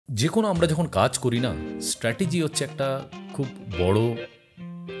যে কোনো আমরা যখন কাজ করি না, স্ট্র্যাটেজি হচ্ছে একটা খুব বড়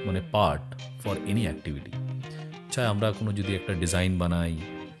পার্ট ফর এনি অ্যাক্টিভিটি। চাই আমরা কোনো যদি একটা ডিজাইন বানাই,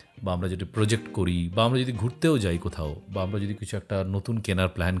 বা আমরা যদি প্রজেক্ট করি, বা আমরা যদি ঘুরতেও যাই কোথাও, বা আমরা যদি কিছু একটা নতুন কেনার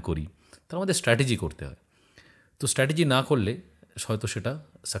প্ল্যান করি, তাহলে আমাদের স্ট্র্যাটেজি করতে হয়। তো স্ট্র্যাটেজি না করলে হয়তো সেটা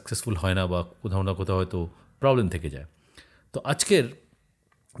সাকসেসফুল হয় না, বা কোথাও না কোথাও হয়তো প্রবলেম থেকে যায়। তো আজকের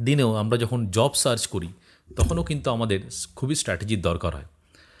দিনেও আমরা যখন জব সার্চ করি, তখনও কিন্তু আমাদের খুবই স্ট্র্যাটেজির দরকার হয়।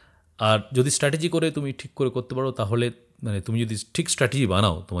 আর যদি স্ট্র্যাটেজি করে তুমি ঠিক করে করতে পারো, তাহলে তুমি যদি ঠিক স্ট্র্যাটেজি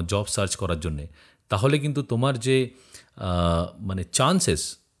বানাও তোমার জব সার্চ করার জন্যে, তাহলে কিন্তু তোমার যে chances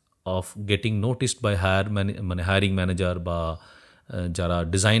of getting noticed by hiring manager, বা যারা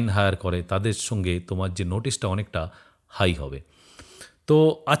ডিজাইন হায়ার করে তাদের সঙ্গে তোমার যে নোটিসটা অনেকটা হাই হবে। তো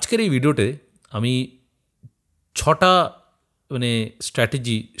আজকের এই ভিডিওতে আমি 6টা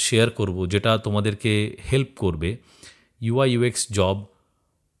স্ট্র্যাটেজি শেয়ার করব, যেটা তোমাদেরকে হেল্প করবে ইউআই ইউএক্স জব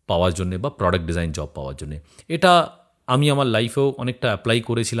পাওয়ার জন্যে, বা প্রোডাক্ট ডিজাইন জব পাওয়ার জন্যে। এটা আমি আমার লাইফেও অনেকটা অ্যাপ্লাই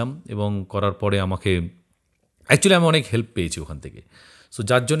করেছিলাম, এবং করার পরে আমি অনেক হেল্প পেয়েছি ওখান থেকে। সো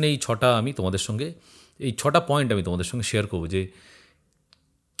যার জন্য এই 6টা পয়েন্ট আমি তোমাদের সঙ্গে শেয়ার করবো, যে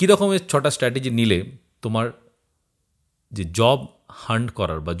কী রকমের 6টা স্ট্র্যাটেজি নিলে তোমার যে জব হান্ট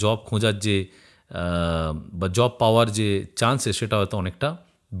করার, বা জব খোঁজার যে বা জব পাওয়ার যে চান্সেস, সেটা হয়তো অনেকটা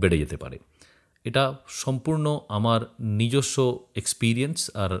বেড়ে যেতে পারে। এটা সম্পূর্ণ আমার নিজস্ব এক্সপিরিয়েন্স,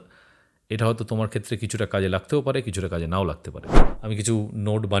 আর এটা হয়তো তোমার ক্ষেত্রে কিছুটা কাজে লাগতেও পারে, কিছুটা কাজে নাও লাগতে পারে। আমি কিছু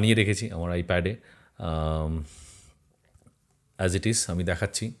নোট বানিয়ে রেখেছি আমার আইপ্যাডে, অ্যাজ ইট ইজ আমি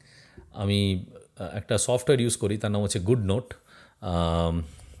দেখাচ্ছি। আমি একটা সফটওয়্যার ইউজ করি, তার নাম হচ্ছে গুড নোট।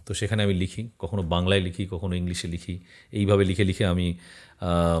 তো সেখানে আমি লিখি, কখনো বাংলায় লিখি, কখনো ইংলিশে লিখি। এইভাবে লিখে লিখে আমি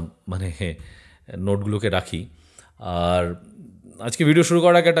নোটগুলোকে রাখি। আর আজকে ভিডিও শুরু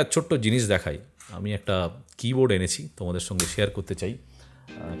করার আগে একটা ছোট্ট জিনিস দেখাই। আমি একটা কিবোর্ড এনেছি, তোমাদের সঙ্গে শেয়ার করতে চাই।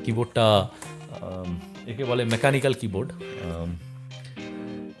 কিবোর্ডটা একে বলে মেকানিক্যাল কিবোর্ড।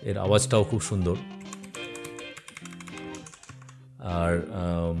 এর আওয়াজটাও খুব সুন্দর, আর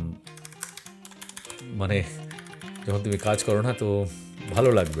যখন তুমি কাজ করো না, তো ভালো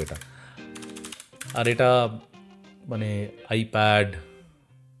লাগবে এটা। আর এটা আইপ্যাড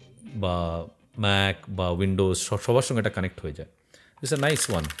বা ম্যাক বা উইন্ডোজ সবার সঙ্গে এটা কানেক্ট হয়ে যায়। It's a nice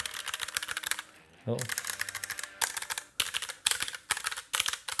one.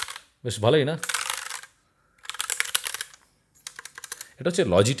 বেশ ভালোই না? এটা হচ্ছে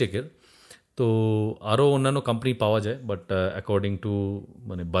লজিটেকের। তো আরও অন্যান্য কোম্পানি পাওয়া যায়, বাট অ্যাকর্ডিং টু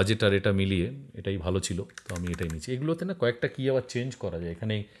বাজেট আর এটা মিলিয়ে এটাই ভালো ছিল, তো আমি এটাই নিচ্ছি। এগুলোতে না কয়েকটা কি আবার চেঞ্জ করা যায়।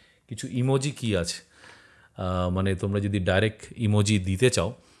 এখানে কিছু ইমোজি কি আছে, তোমরা যদি ডাইরেক্ট ইমোজি দিতে চাও,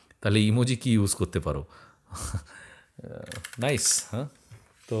 তাহলে ইমোজি কি ইউজ করতে পারো। নাইস। হ্যাঁ,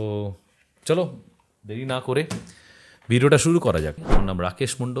 তো চলো দেরি না করে ভিডিওটা শুরু করা যাক। আমার নাম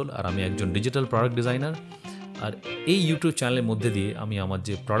রাকেশ মণ্ডল, আর আমি একজন ডিজিটাল প্রোডাক্ট ডিজাইনার। আর এই ইউটিউব চ্যানেলের মধ্যে দিয়ে আমি আমার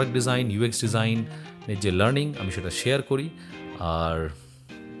যে প্রোডাক্ট ডিজাইন, ইউএক্স ডিজাইনের যে লার্নিং, আমি সেটা শেয়ার করি। আর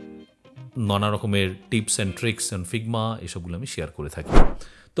নানা রকমের tips and tricks and Figma, এসবগুলো আমি শেয়ার করে থাকি।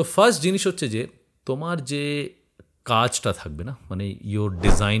 তো ফার্স্ট জিনিস হচ্ছে যে তোমার যে কাজটা থাকবে না, your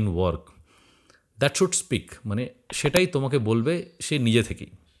design work, that should speak, সেটাই তোমাকে বলবে সে নিজে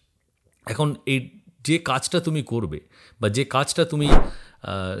থেকেই। এখন এই যে কাজটা তুমি করবে, বা যে কাজটা তুমি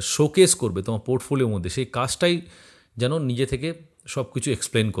শোকেস করবে তোমার পোর্টফোলিওর মধ্যে, সেই কাজটাই যেন নিজে থেকে সব কিছু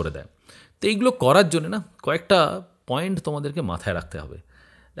এক্সপ্লেন করে দেয়। তো এইগুলো করার জন্য না কয়েকটা পয়েন্ট তোমাদেরকে মাথায় রাখতে হবে।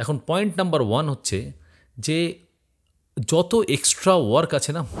 এখন পয়েন্ট নাম্বার 1 হচ্ছে যে যত এক্সট্রা ওয়ার্ক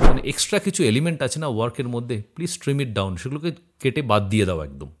আছে না, এক্সট্রা কিছু এলিমেন্ট আছে না ওয়ার্কের মধ্যে, প্লিজ ট্রিম ইট ডাউন, সেগুলোকে কেটে বাদ দিয়ে দাও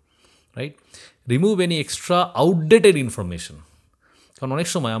একদম। Right? Remove any extra outdated information. কারণ অনেক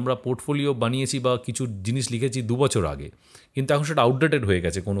সময় আমরা পোর্টফোলিও বানিয়েছি বা কিছু জিনিস লিখেছি 2 বছর আগে, কিন্তু এখন সেটা আউটডেটেড হয়ে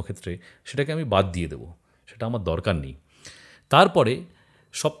গেছে কোনো ক্ষেত্রে, সেটাকে আমি বাদ দিয়ে দেবো, সেটা আমার দরকার নেই। তারপরে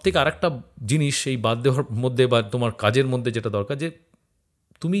সবথেকে আরেকটা জিনিস এই বাদ দেওয়ার মধ্যে, বা তোমার কাজের মধ্যে যেটা দরকার, যে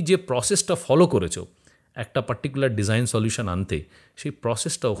তুমি যে প্রসেসটা ফলো করেছো একটা পার্টিকুলার ডিজাইন সলিউশন আনতে, সেই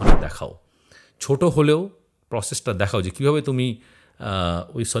প্রসেসটা ওখানে দেখাও। ছোট হলেও প্রসেসটা দেখাও, যে কীভাবে তুমি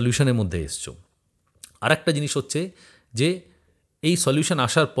ওই সলিউশনের মধ্যে এসছো। আরেকটা জিনিস হচ্ছে যে এই সলিউশন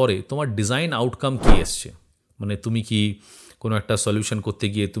আসার পরে তোমার ডিজাইন আউটকাম কী এসছে, তুমি কি কোনো একটা সলিউশন করতে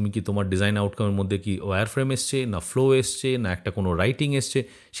গিয়ে তুমি কি তোমার ডিজাইন আউটকামের মধ্যে কি ওয়্যার ফ্রেম এসছে, না ফ্লো এসছে, না একটা কোনো রাইটিং এসছে,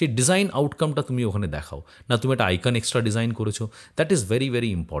 সেই ডিজাইন আউটকামটা তুমি ওখানে দেখাও। না তুমি একটা আইকন এক্সট্রা ডিজাইন করেছো, that is very very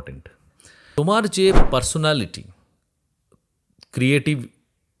important. তোমার যে পার্সোনালিটি,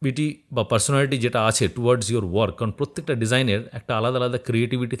 ক্রিয়েটিভিটি বা পার্সোনালিটি যেটা আছে টুয়ার্ডস ইয়োর ওয়ার্ক, কারণ প্রত্যেকটা ডিজাইনের একটা আলাদা আলাদা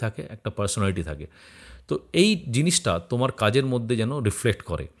ক্রিয়েটিভিটি থাকে, একটা পার্সোনালিটি থাকে। তো এই জিনিসটা তোমার কাজের মধ্যে যেন রিফ্লেক্ট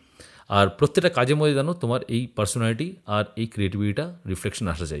করে। আর প্রত্যেকটা কাজের মধ্যে জানো তোমার এই পার্সোনালিটি আর এই ক্রিয়েটিভিটিটা রিফ্লেকশন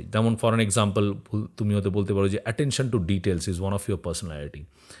আসা চাই। যেমন ফর অ্যান এক্সাম্পল তুমি হয়তো বলতে পারো যে attention to details is one of your personality,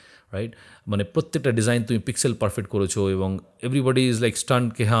 right? মানে প্রত্যেকটা ডিজাইন তুমি পিক্সেল পারফেক্ট করেছো এবং এভরিবডি ইজ লাইক স্টান্ট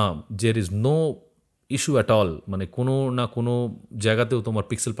কে হ্যাঁ there is no issue at all, মানে কোনো না কোনো জায়গাতেও তোমার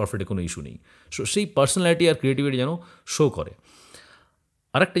পিক্সেল পারফেক্টে কোনো ইস্যু নেই। সো সেই পার্সোনালিটি আর ক্রিয়েটিভিটি যেন শো করে।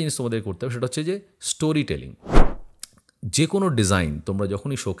 আরেকটা জিনিস তোমাদের করতে হবে, সেটা হচ্ছে যে স্টোরি টেলিং। যে কোনো ডিজাইন তোমরা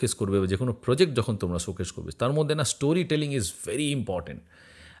যখনই শোকেস করবে বা যে কোনো প্রজেক্ট যখন তোমরা শোকেস করবে, তার মধ্যে না story telling is very important.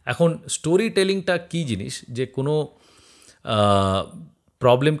 এখন স্টোরি টেলিংটা কী জিনিস, যে কোনো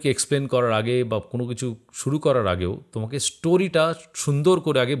প্রবলেমকে এক্সপ্লেন করার আগে বা কোনো কিছু শুরু করার আগেও তোমাকে স্টোরিটা সুন্দর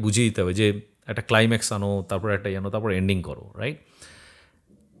করে আগে বুঝিয়ে দিতে হবে, যে একটা ক্লাইম্যাক্স আনো, তারপর একটা আনো, তারপর এন্ডিং করো, রাইট?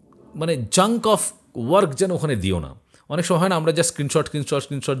 মানে জাঙ্ক অফ ওয়ার্ক যেন ওখানে দিও না। অনেক সময় হয় না, আমরা জাস্ট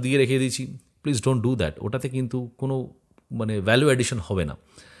স্ক্রিনশট দিয়ে রেখে দিয়েছি। Please don't do that. ওটাতে কিন্তু কোনো মানে ভ্যালু অ্যাডিশন হবে না।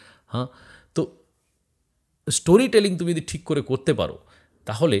 হ্যাঁ, তো স্টোরি টেলিং তুমি যদি ঠিক করে করতে পারো,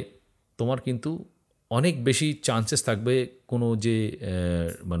 তাহলে তোমার কিন্তু অনেক বেশি চান্সেস থাকবে কোনো যে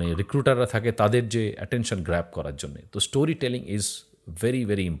মানে রিক্রুটাররা থাকে তাদের যে অ্যাটেনশন গ্র্যাব করার জন্য। তো story telling is very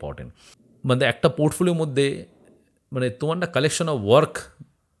very important. মানে একটা পোর্টফোলিওর মধ্যে মানে তোমার না কালেকশন অফ ওয়ার্ক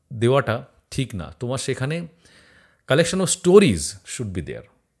দেওয়াটা ঠিক না, তোমার সেখানে collection of stories should be there.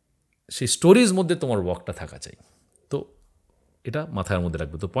 সেই স্টোরিজ মধ্যে তোমার ওয়ার্কটা থাকা চাই। তো এটা মাথার মধ্যে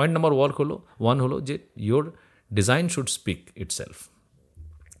রাখবে। তো পয়েন্ট নাম্বার ওয়ান হলো যে your design should speak itself.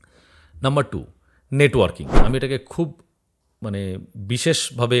 Number 2, networking. আমি এটাকে খুব মানে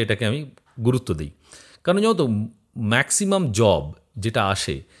বিশেষভাবে এটাকে আমি গুরুত্ব দিই, কারণ জানো তো ম্যাক্সিমাম জব যেটা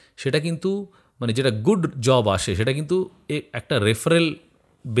আসে সেটা কিন্তু মানে যেটা গুড জব আসে সেটা কিন্তু একটা রেফারেল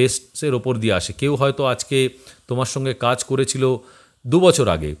বেসের ওপর দিয়ে আসে। কেউ হয়তো আজকে তোমার সঙ্গে কাজ করেছিল 2 বছর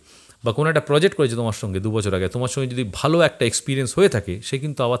আগে, বা কোনো একটা প্রজেক্ট করেছে তোমার সঙ্গে 2 বছর আগে, তোমার সঙ্গে যদি ভালো একটা এক্সপিরিয়েন্স হয়ে থাকে, সে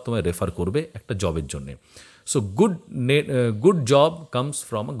কিন্তু আবার তোমায় রেফার করবে একটা জবের জন্যে। So good job comes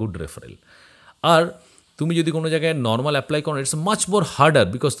from a good referral. আর তুমি যদি কোনো জায়গায় নর্মাল অ্যাপ্লাই করো, it's much more harder,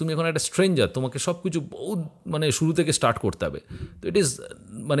 because তুমি এখন একটা স্ট্রেঞ্জার, তোমাকে সব কিছু বহুত মানে শুরু থেকে স্টার্ট করতে হবে। তো ইট ইজ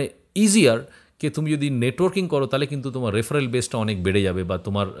মানে ইজিয়ার কে তুমি যদি নেটওয়ার্কিং করো, তাহলে কিন্তু তোমার রেফারেল বেসটা অনেক বেড়ে যাবে, বা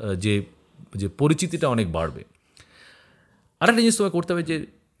তোমার যে যে পরিচিতিটা অনেক বাড়বে। আরেকটা জিনিস তোমায় করতে হবে যে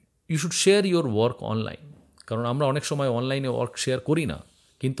you should share your work online. কারণ আমরা অনেক সময় অনলাইনে ওয়ার্ক শেয়ার করি না,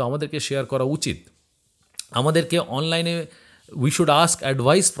 কিন্তু আমাদেরকে শেয়ার করা উচিত। আমাদেরকে অনলাইনে we should ask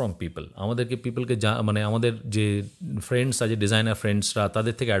advice from people. আমাদেরকে পিপলকে মানে আমাদের যে ফ্রেন্ডস আছে, ডিজাইনার ফ্রেন্ডসরা,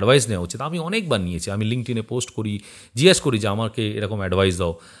 তাদের থেকে অ্যাডভাইস নেওয়া উচিত। আমি অনেকবার নিয়েছি। আমি লিঙ্কডইনে পোস্ট করি, জিজ্ঞেস করি যে আমাকে এরকম অ্যাডভাইস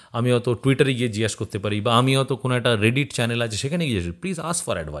দাও। আমি হয়তো টুইটারে গিয়ে জিজ্ঞেস করতে পারি, বা আমি হয়তো কোনো একটা রেডিট চ্যানেল আছে সেখানে গিয়ে প্লিজ আস্ক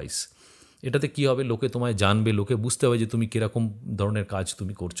ফর অ্যাডভাইস। এটাতে কী হবে, লোকে তোমায় জানবে, লোকে বুঝতে হবে যে তুমি কীরকম ধরনের কাজ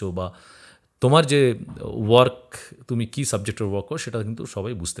তুমি করছো, বা তোমার যে ওয়ার্ক, তুমি কী সাবজেক্টের ওয়ার্ক করো, সেটা কিন্তু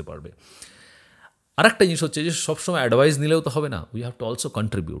সবাই বুঝতে পারবে। আরেকটা জিনিস হচ্ছে যে সবসময় অ্যাডভাইস নিলেও তো হবে না, we have to also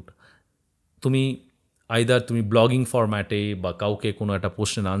contribute. তুমি আইদার তুমি ব্লগিং ফরম্যাটে, বা কাউকে কোনো একটা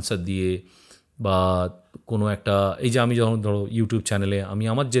কোশ্চেন আনসার দিয়ে, বা কোনো একটা এই যে আমি যখন ধরো ইউটিউব চ্যানেলে আমি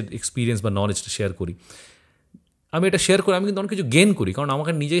আমার যে এক্সপিরিয়েন্স বা নলেজটা শেয়ার করি, আমি এটা শেয়ার করে আমি কিন্তু অনেক কিছু গেন করি, কারণ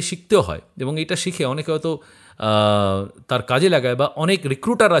আমাকে নিজেই শিখতেও হয়, এবং এটা শিখে অনেকে হয়তো তার কাজে লাগায়, বা অনেক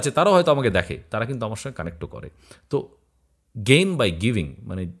রিক্রুটার আছে তারাও হয়তো আমাকে দেখে, তারা কিন্তু আমার সঙ্গে কানেক্টও করে। তো গেইন বাই গিভিং,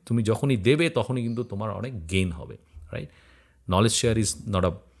 মানে তুমি যখনই দেবে তখনই কিন্তু তোমার অনেক গেইন হবে, right? Knowledge share is not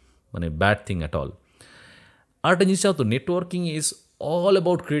a মানে ব্যাড থিং অ্যাট অল। আর একটা জিনিস তো networking is all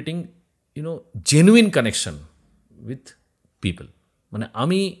about creating genuine connection with people. মানে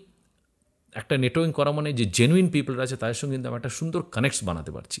আমি একটা নেটওয়ার্কিং করা মানে যে জেনুইন পিপলরা আছে তাদের সঙ্গে কিন্তু আমি একটা সুন্দর কানেক্টস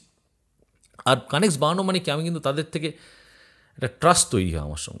বানাতে পারছি। আর কানেক্টস বানানো মানে কি, আমি কিন্তু তাদের থেকে একটা ট্রাস্ট তৈরি হয়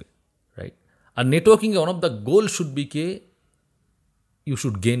আমার সঙ্গে, right? R নেটওয়ার্কিংয়ে one of the goal should be K U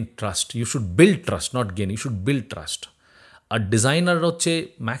should gain trust, you should build trust, not gain, you should build trust. আর ডিজাইনাররা হচ্ছে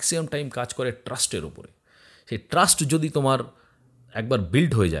ম্যাক্সিমাম টাইম কাজ করে ট্রাস্টের ওপরে। সেই ট্রাস্ট যদি তোমার একবার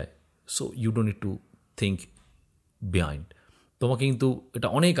বিল্ড হয়ে যায়, so you don't need to think behind. তোমাকে কিন্তু এটা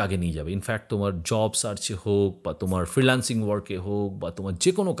অনেক আগে নিয়ে যাবে। ইনফ্যাক্ট তোমার জব সার্চে হোক, বা তোমার ফ্রিল্যান্সিং ওয়ার্কে হোক, বা তোমার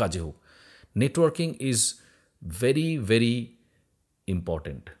যে কোনো কাজে হোক, networking is very very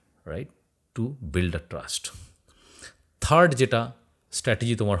important, right, to build a trust. Third যেটা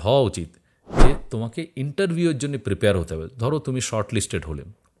স্ট্র্যাটেজি তোমার হওয়া উচিত, যে তোমাকে ইন্টারভিউয়ের জন্য প্রিপেয়ার হতে হবে। ধরো তুমি শর্টলিস্টেড হলে,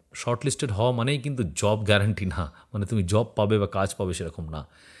 শর্টলিস্টেড হওয়া মানেই কিন্তু জব গ্যারান্টি না, মানে তুমি জব পাবে বা কাজ পাবে সেরকম না।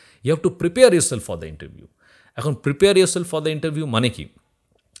 You have to prepare yourself for the interview. এখন prepare yourself for the interview মানে কি,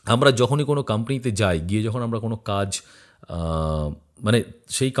 আমরা যখনই কোনো কোম্পানিতে যাই, গিয়ে যখন আমরা কোনো কাজ মানে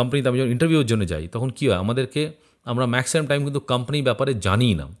সেই কোম্পানিতে আমি যখন ইন্টারভিউর জন্য যাই, তখন কী হয়, আমরা ম্যাক্সিমাম টাইম কিন্তু কোম্পানির ব্যাপারে জানি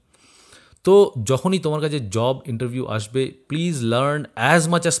না। তো যখনই তোমার কাছে জব ইন্টারভিউ আসবে, please learn as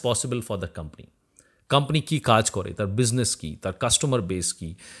much as possible for the company কী কাজ করে, তার বিজনেস কী, তার কাস্টমার বেস কী,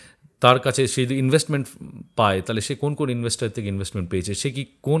 তার কাছে সে যদি ইনভেস্টমেন্ট পায় তাহলে সে কোন কোন ইনভেস্টার থেকে ইনভেস্টমেন্ট পেয়েছে, সে কি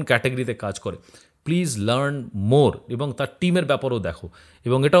কোন ক্যাটাগরিতে কাজ করে। প্লিজ লার্ন মোর, এবং তার টিমের ব্যাপারেও দেখো,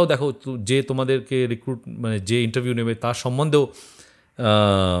 এবং এটাও দেখো যে তোমাদেরকে মানে যে ইন্টারভিউ নেবে তার সম্বন্ধেও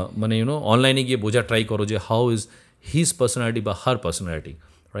মানে অনলাইনে গিয়ে বোঝা ট্রাই করো যে হাউ ইজ হিজ পার্সোনালিটি বা হার পার্সোনালিটি,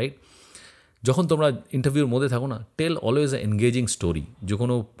 রাইট। যখন তোমরা ইন্টারভিউর মধ্যে থাকো না, টেল অলওয়েজ এ এনগেজিং স্টোরি। যে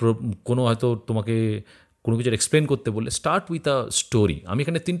কোনো হয়তো তোমাকে কোনো কিছু এক্সপ্লেন করতে বললে, স্টার্ট উইথ আ স্টোরি। আমি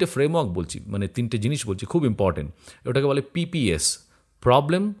এখানে 3টে ফ্রেমওয়ার্ক বলছি, মানে 3টে জিনিস বলছি, খুব ইম্পর্টেন্ট। ওটাকে বলে PPS,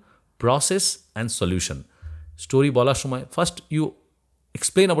 problem, process and solution. Story বলার সময় first you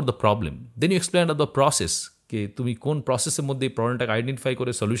explain about the problem, then you explain about the process, কে তুমি কোন প্রসেসের মধ্যে এই প্রবলেমটাকে আইডেন্টিফাই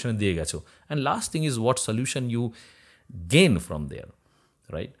করে সলিউশনে দিয়ে গেছো, and last thing is what solution you gain from there,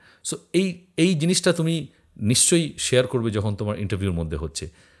 right. So এই জিনিসটা তুমি নিশ্চয়ই শেয়ার করবে যখন তোমার ইন্টারভিউর মধ্যে হচ্ছে।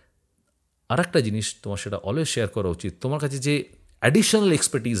 আর একটা জিনিস তোমার সেটা অলওয়েজ শেয়ার করা উচিত, তোমার কাছে যে অ্যাডিশনাল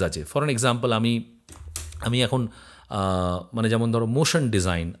এক্সপার্টিজ আছে। ফর অ্যান এক্সাম্পল, আমি এখন মানে যেমন ধরো motion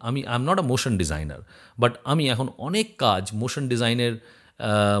design, I am not a motion designer, but আমি এখন অনেক কাজ মোশন ডিজাইনের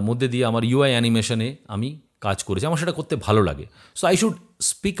মধ্যে দিয়ে আমার UI অ্যানিমেশনে আমি কাজ করেছি, আমার সেটা করতে ভালো লাগে। So I should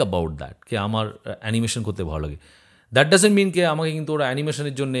speak about that, কে আমার অ্যানিমেশন করতে ভালো লাগে। দ্যাট ডাজেন্ট মিন কে আমাকে কিন্তু ওরা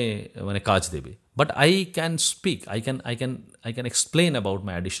অ্যানিমেশনের জন্যে মানে কাজ দেবে, but I can speak, I can explain about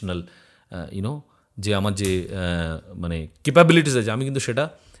my additional যে আমার যে মানে ক্যাপাবিলিটিস আছে, আমি কিন্তু সেটা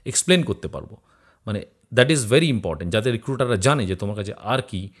এক্সপ্লেন করতে পারবো। মানে দ্যাট ইজ ভেরি ইম্পর্টেন্ট, যাতে রিক্রুটাররা জানে যে তোমার কাছে আর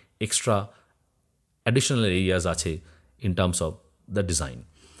কি এক্সট্রা অ্যাডিশনাল এরিয়াজ আছে in terms of the design.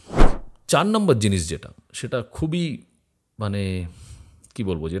 4 নম্বর জিনিস যেটা, সেটা খুবই মানে কি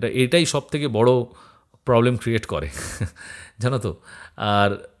বলবো, যেটা এটাই সব থেকে বড় প্রবলেম ক্রিয়েট করে জানো তো। আর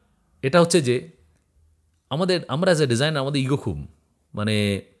এটা হচ্ছে যে আমরা অ্যাজ এ ডিজাইনার আমাদের ইগো খুব, মানে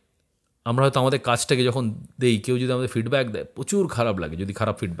আমরা হয়তো আমাদের কাজটাকে যখন দেই, কেউ যদি আমাদের ফিডব্যাক দেয় প্রচুর খারাপ লাগে, যদি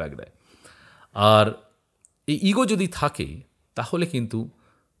খারাপ ফিডব্যাক দেয়। আর এই ইগো যদি থাকে তাহলে কিন্তু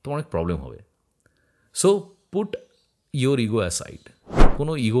তোমার অনেক প্রবলেম হবে। So put your ego aside,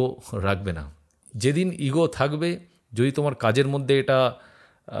 কোনো ইগো রাখবে না। যেদিন ইগো থাকবে, যদি তোমার কাজের মধ্যে এটা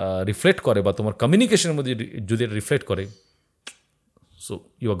রিফ্লেক্ট করে বা তোমার কমিউনিকেশনের মধ্যে যদি এটা রিফ্লেক্ট করে, সো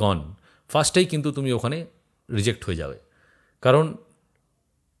ইউ আর গন। ফার্স্টেই কিন্তু তুমি ওখানে রিজেক্ট হয়ে যাবে। কারণ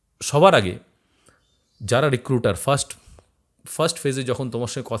সবার আগে যারা রিক্রুটার ফার্স্ট ফেজে যখন তোমার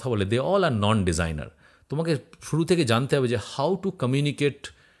সঙ্গে কথা বলে, they all R non designer. তোমাকে শুরু থেকে জানতে হবে যে how to communicate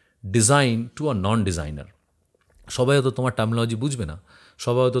design to a non designer. সবাই হয়তো তোমার টার্মিনোলজি বুঝবে না,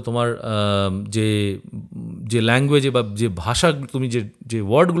 সবাই হয়তো তোমার যে ল্যাঙ্গুয়েজে বা যে ভাষা তুমি যে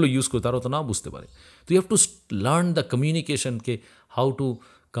ওয়ার্ডগুলো ইউজ করো তারা হয়তো না বুঝতে পারে। তো you have to learn the কমিউনিকেশনকে, how to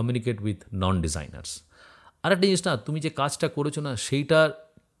communicate with non designers. আর একটা জিনিস না, তুমি যে কাজটা করেছো না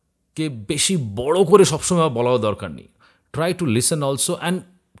সেইটাকে বেশি বড় করে সবসময় বলাও দরকার নেই। Try to listen also and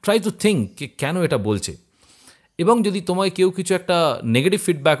try to think কে কেন এটা বলছে। এবং যদি তোমায় কেউ কিছু একটা নেগেটিভ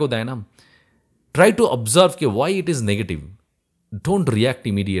ফিডব্যাকও দেয় না, try to observe why it is negative. Don't react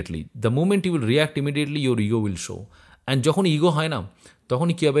immediately. The moment you will react immediately, your ego will show. And যখন ইগো হয় না,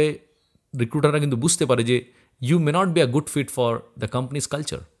 তখনই কী হবে, রিক্রুটাররা কিন্তু বুঝতে পারে যে you may not be a good fit for the company's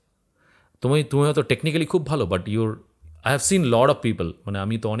culture. তুমি হয়তো টেকনিক্যালি খুব ভালো, but I have seen lot of people, মানে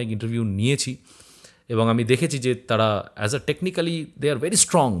আমি তো অনেক ইন্টারভিউ নিয়েছি এবং আমি দেখেছি যে তারা as a technically they are very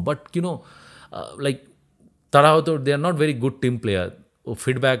strong, but like তারা হয়তো দে are not very good team player. O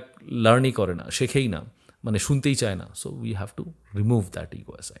feedback লার্নই করে না, শেখেই না, মানে শুনতেই চায় না। So we have to remove that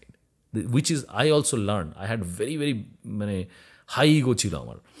ego aside, which is I also learn. I had very মানে হাই ইগো ছিল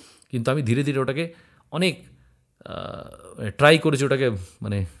আমার, কিন্তু আমি ধীরে ধীরে ওটাকে অনেক ট্রাই করেছি ওটাকে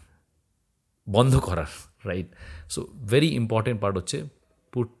মানে বন্ধ করার, right. So very important part হচ্ছে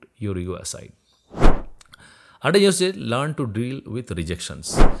পুট ইউর ইগো অ্যাসাইড। আরেকটা জিনিস হচ্ছে learn to deal with rejections.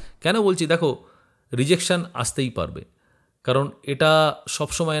 কেন বলছি, দেখো রিজেকশন আসতেই পারবে, কারণ এটা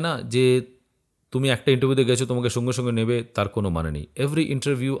সবসময় না যে তুমি একটা ইন্টারভিউতে গেছো তোমাকে সঙ্গে সঙ্গে নেবে তার কোনো মানে নেই। Every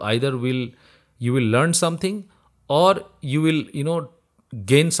interview either you will learn something or you will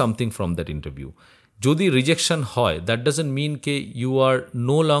gain something from that interview. যদি রিজেকশন হয়, that doesn't mean K U R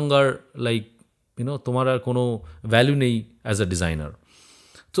no longer like তোমার আর কোনো ভ্যালু নেই অ্যাজ আ ডিজাইনার।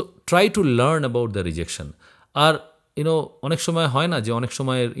 তো try to learn about the rejection. আর অনেক সময় হয় না যে অনেক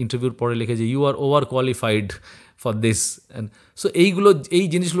সময় ইন্টারভিউর পরে লিখে যে you R over qualified for this and so এই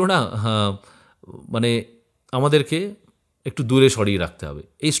জিনিসগুলো না মানে আমাদেরকে একটু দূরে সরিয়ে রাখতে হবে।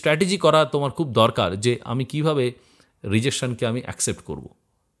 এই স্ট্র্যাটেজি করা তোমার খুব দরকার যে আমি কিভাবে রিজেকশনকে আমি অ্যাকসেপ্ট করব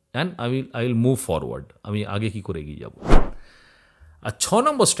and I will move forward, আমি আগে কী করে এগিয়ে যাব। আর 6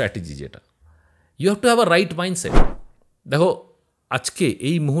 নম্বর স্ট্র্যাটেজি যেটা, you have to have a right mindset. দেখো আজকে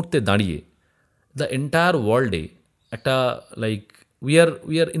এই মুহূর্তে দাঁড়িয়ে দ্য এন্টায়ার ওয়ার্ল্ডে একটা like we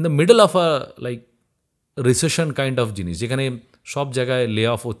are in the middle of a like recession kind of জিনিস, যেখানে সব জায়গায় লে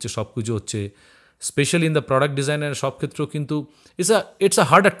অফ হচ্ছে, সব কিছু হচ্ছে, স্পেশালি ইন দ্য প্রোডাক্ট ডিজাইনের সব ক্ষেত্রেও কিন্তু it's a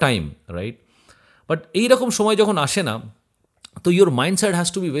harder time, right? But এইরকম সময় যখন আসে না, তো your mindset has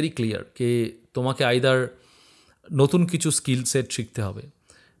to be very clear কে তোমাকে আইদার নতুন কিছু স্কিল সেট শিখতে হবে,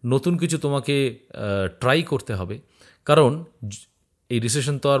 নতুন কিছু তোমাকে ট্রাই করতে হবে, কারণ এই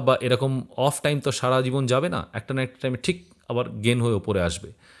রিসেশন তো আর বা এরকম অফ টাইম তো সারা জীবন যাবে না, একটা না একটা টাইমে ঠিক আবার গেন হয়ে ওপরে আসবে।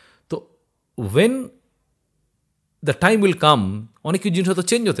 তো when the time will come, অনেক কিছু জিনিস হয়তো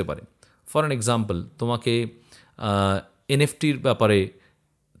চেঞ্জ হতে পারে। ফর অ্যান এক্সাম্পল, তোমাকে এনএফটির ব্যাপারে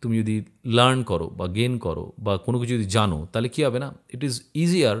তুমি যদি লার্ন করো বা গেন করো বা কোনো কিছু যদি জানো, তাহলে কী হবে না, it is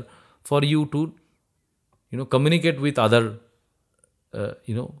easier for you to communicate with other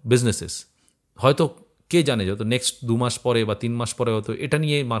businesses. হয়তো কে জানে, যত নেক্সট 2 মাস পরে বা 3 মাস পরে হয়তো এটা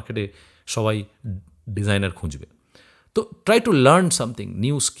নিয়ে মার্কেটে সবাই ডিজাইনার খুঁজবে। তো try to learn something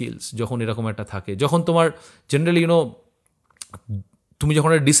new skills যখন এরকম একটা থাকে, যখন তোমার জেনারেলি তুমি যখন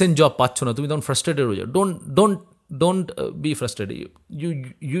একটা ডিসেন্ট জব পাচ্ছ না, তুমি তখন ফ্রাস্ট্রেটেড হয়ে যাও। Don't be frustrated.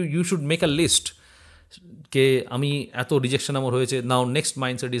 You should make a list কে আমি এত রিজেকশন আমার হয়েছে, নাও নেক্সট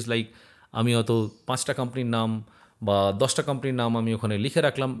মাইন্ডসেট ইজ লাইক আমি হয়তো 5টা কোম্পানির নাম বা 10টা কোম্পানির নাম আমি ওখানে লিখে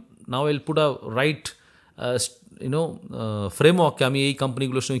রাখলাম। Now will put a right ফ্রেমওয়ার্ককে আমি এই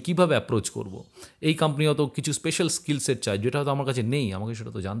কোম্পানিগুলোর সঙ্গে কীভাবে অ্যাপ্রোচ করব। এই কোম্পানি হয়তো কিছু স্পেশাল স্কিল সেট চাই, যেটা হয়তো আমার কাছে নেই, আমাকে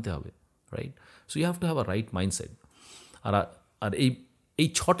সেটা তো জানতে হবে, right? So you have to have a right mindset. আর এই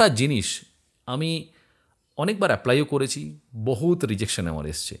 6টা জিনিস আমি অনেকবার অ্যাপ্লাইও করেছি, বহুত রিজেকশন আমার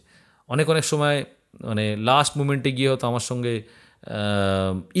এসছে। অনেক সময় মানে লাস্ট মুমেন্টে গিয়ে হয়তো আমার সঙ্গে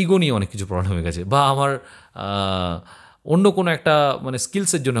ইগো নিয়ে অনেক কিছু প্রবলেম হয়ে গেছে, বা আমার অন্য কোনো একটা মানে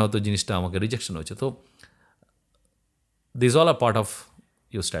স্কিলসের জন্য হয়তো জিনিসটা আমাকে রিজেকশন হয়েছে। তো this all R part of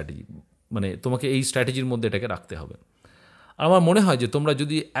your strategy, মানে তোমাকে এই স্ট্র্যাটেজির মধ্যে এটাকে রাখতে হবে। আর আমার মনে হয় যে তোমরা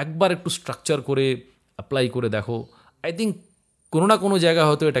যদি একবার একটু স্ট্রাকচার করে অ্যাপ্লাই করে দেখো, আই থিঙ্ক কোনো না কোনো জায়গায়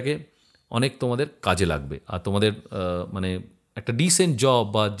হয়তো এটাকে অনেক তোমাদের কাজে লাগবে, আর তোমাদের মানে একটা ডিসেন্ট জব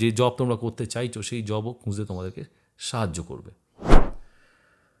বা যে জব তোমরা করতে চাইছো সেই জবও খুঁজতে তোমাদেরকে সাহায্য করবে।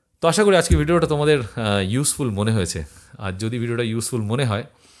 তো আশা করি আজকে ভিডিওটা তোমাদের ইউজফুল মনে হয়েছে। আর যদি ভিডিওটা ইউজফুল মনে হয়,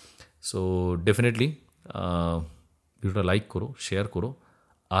 সো ডেফিনেটলি ভিডিওটা লাইক করো, শেয়ার করো,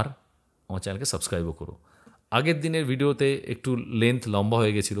 আর আমার চ্যানেলকে সাবস্ক্রাইবও করো। আগের দিনের ভিডিওতে একটু লেন্থ লম্বা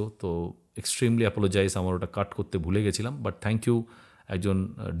হয়ে গেছিলো, তো এক্সট্রিমলি অ্যাপোলোজাইজ, আমার ওটা কাট করতে ভুলে গেছিলাম, বাট থ্যাংক ইউ। একজন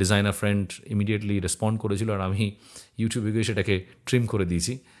ডিজাইনার ফ্রেন্ড ইমিডিয়েটলি রেসপন্ড করেছিল, আর আমি ইউটিউবে গিয়ে সেটাকে ট্রিম করে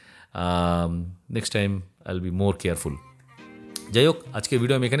দিয়েছি। Next time I will be more careful. যাই হোক, আজকে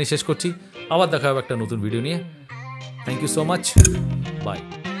ভিডিও আমি এখানেই শেষ করছি, আবার দেখা হবে একটা নতুন ভিডিও নিয়ে। Thank you so much, by.